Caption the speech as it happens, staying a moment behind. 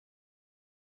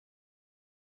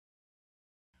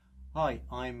Hi,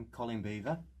 I'm Colin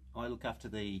Beaver. I look after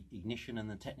the ignition and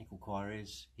the technical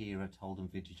queries here at Holden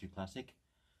Vintage Classic.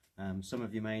 Some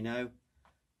of you may know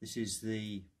this is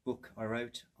the book I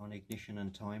wrote on ignition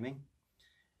and timing.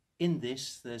 In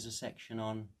this there's a section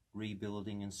on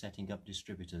rebuilding and setting up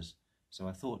distributors. So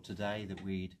I thought today that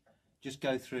we'd just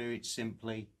go through it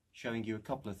simply, showing you a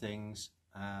couple of things,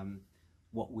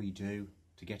 what we do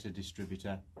to get a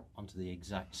distributor onto the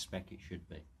exact spec it should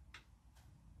be.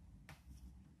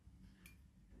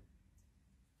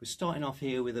 We're starting off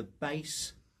here with a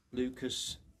base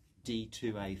Lucas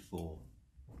D2A4.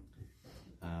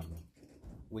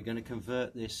 We're going to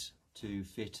convert this to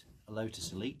fit a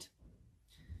Lotus Elite.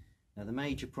 Now the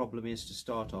major problem is to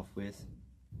start off with,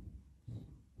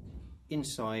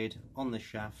 inside on the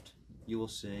shaft you will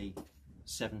see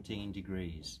 17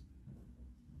 degrees.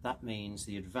 That means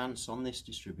the advance on this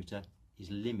distributor is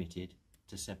limited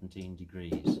to 17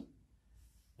 degrees.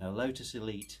 Now Lotus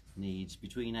Elite needs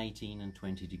between 18 and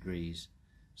 20 degrees,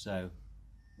 so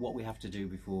what we have to do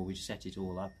before we set it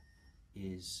all up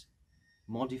is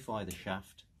modify the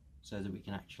shaft so that we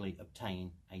can actually obtain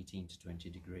 18 to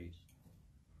 20 degrees.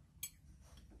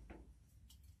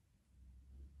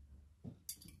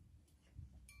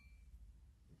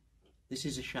 This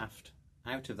is a shaft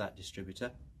out of that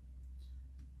distributor.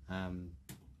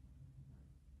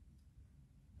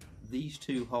 These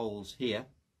two holes here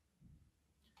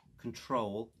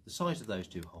control, the size of those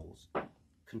two holes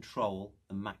control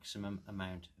the maximum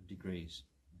amount of degrees.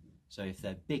 So if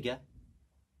they're bigger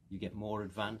you get more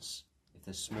advance, if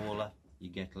they're smaller you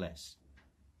get less.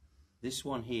 This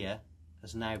one here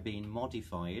has now been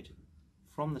modified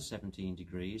from the 17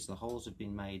 degrees. The holes have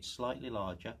been made slightly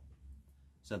larger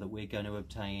so that we're going to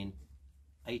obtain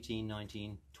 18,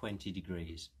 19, 20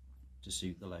 degrees to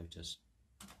suit the Lotus.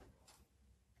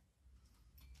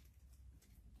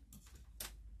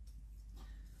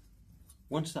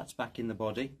 Once that's back in the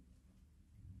body,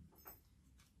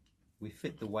 we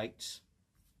fit the weights.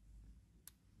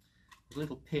 There's a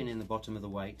little pin in the bottom of the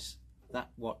weights, that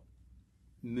what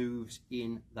moves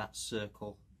in that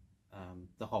circle,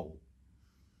 the hole.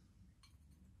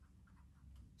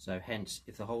 So hence,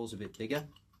 if the hole's a bit bigger,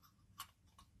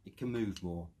 it can move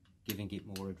more, giving it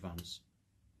more advance.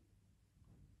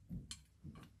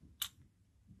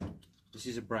 This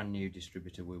is a brand new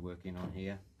distributor we're working on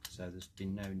here, so there's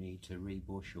been no need to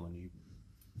rebush or new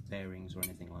bearings or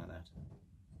anything like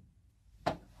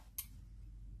that.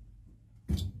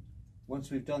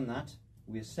 Once we've done that,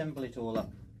 we assemble it all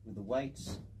up with the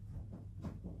weights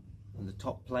and the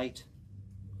top plate,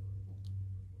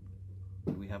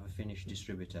 and we have a finished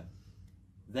distributor.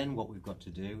 Then what we've got to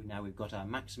do, now we've got our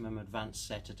maximum advance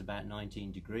set at about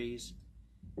 19 degrees,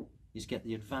 is get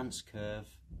the advance curve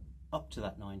up to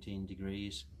that 19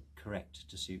 degrees correct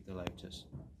to suit the Lotus.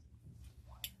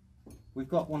 We've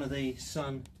got one of the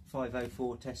Sun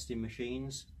 504 testing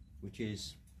machines, which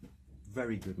is a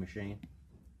very good machine,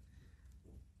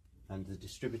 and the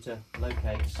distributor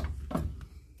locates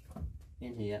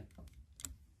in here.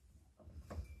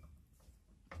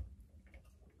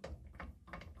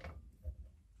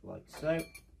 Like so.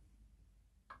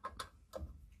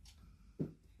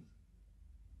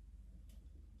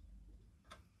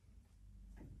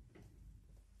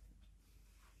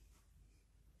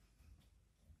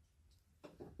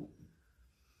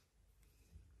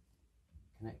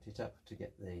 Connect it up to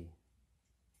get the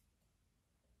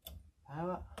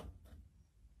power.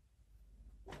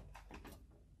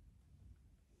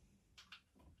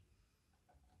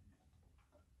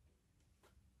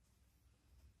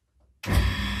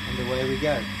 And away we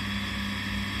go.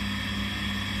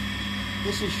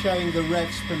 This is showing the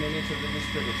revs per minute of the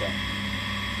distributor.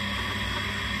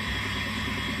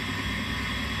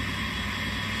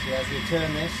 So as we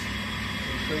turn this,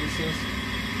 it increases.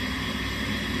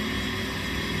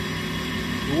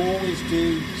 You always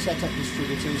do set up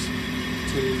distributors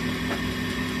to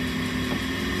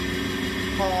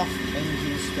half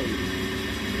engine speed.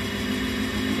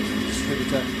 The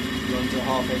distributor runs at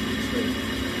half engine speed.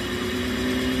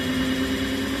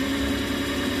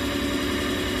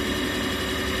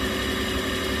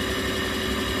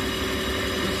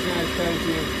 This now shows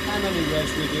you how many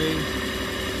revs we're doing,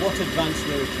 what advance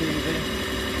we're achieving,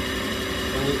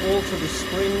 and we alter the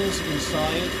springs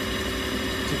inside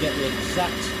to get the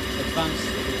exact advance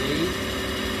that we need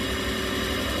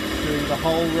through the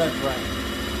whole rev range.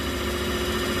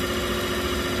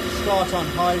 Start on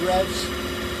high revs,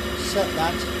 set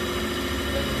that,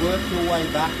 then work your way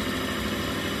back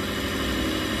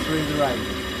through the range.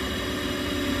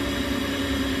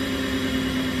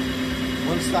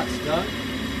 Once that's done,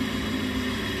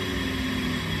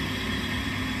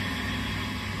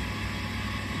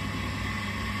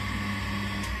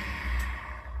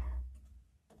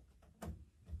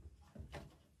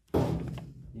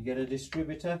 You get a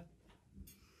distributor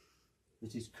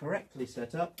that is correctly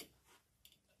set up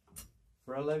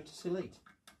for a Lotus Elite.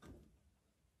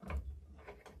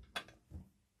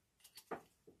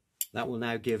 That will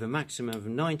now give a maximum of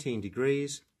 19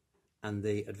 degrees, and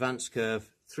the advance curve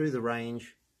through the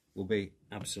range will be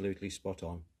absolutely spot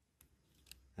on.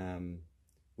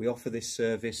 We offer this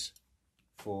service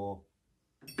for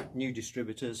new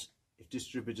distributors. If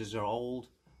distributors are old,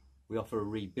 we offer a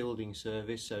rebuilding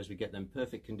service so as we get them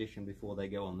perfect condition before they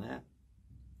go on there.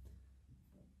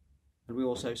 And we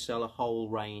also sell a whole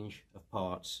range of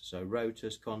parts, so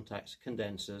rotors, contacts,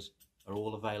 condensers are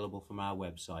all available from our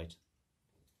website.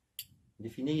 And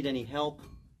if you need any help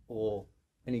or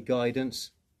any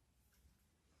guidance,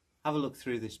 have a look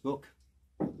through this book.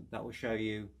 That will show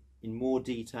you in more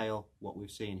detail what we've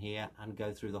seen here, and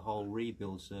go through the whole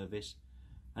rebuild service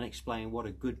and explain what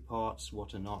are good parts,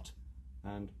 what are not,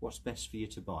 and what's best for you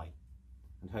to buy,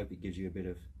 and hope it gives you a bit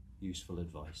of useful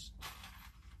advice.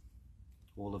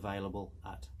 All available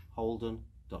at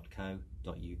holden.co.uk.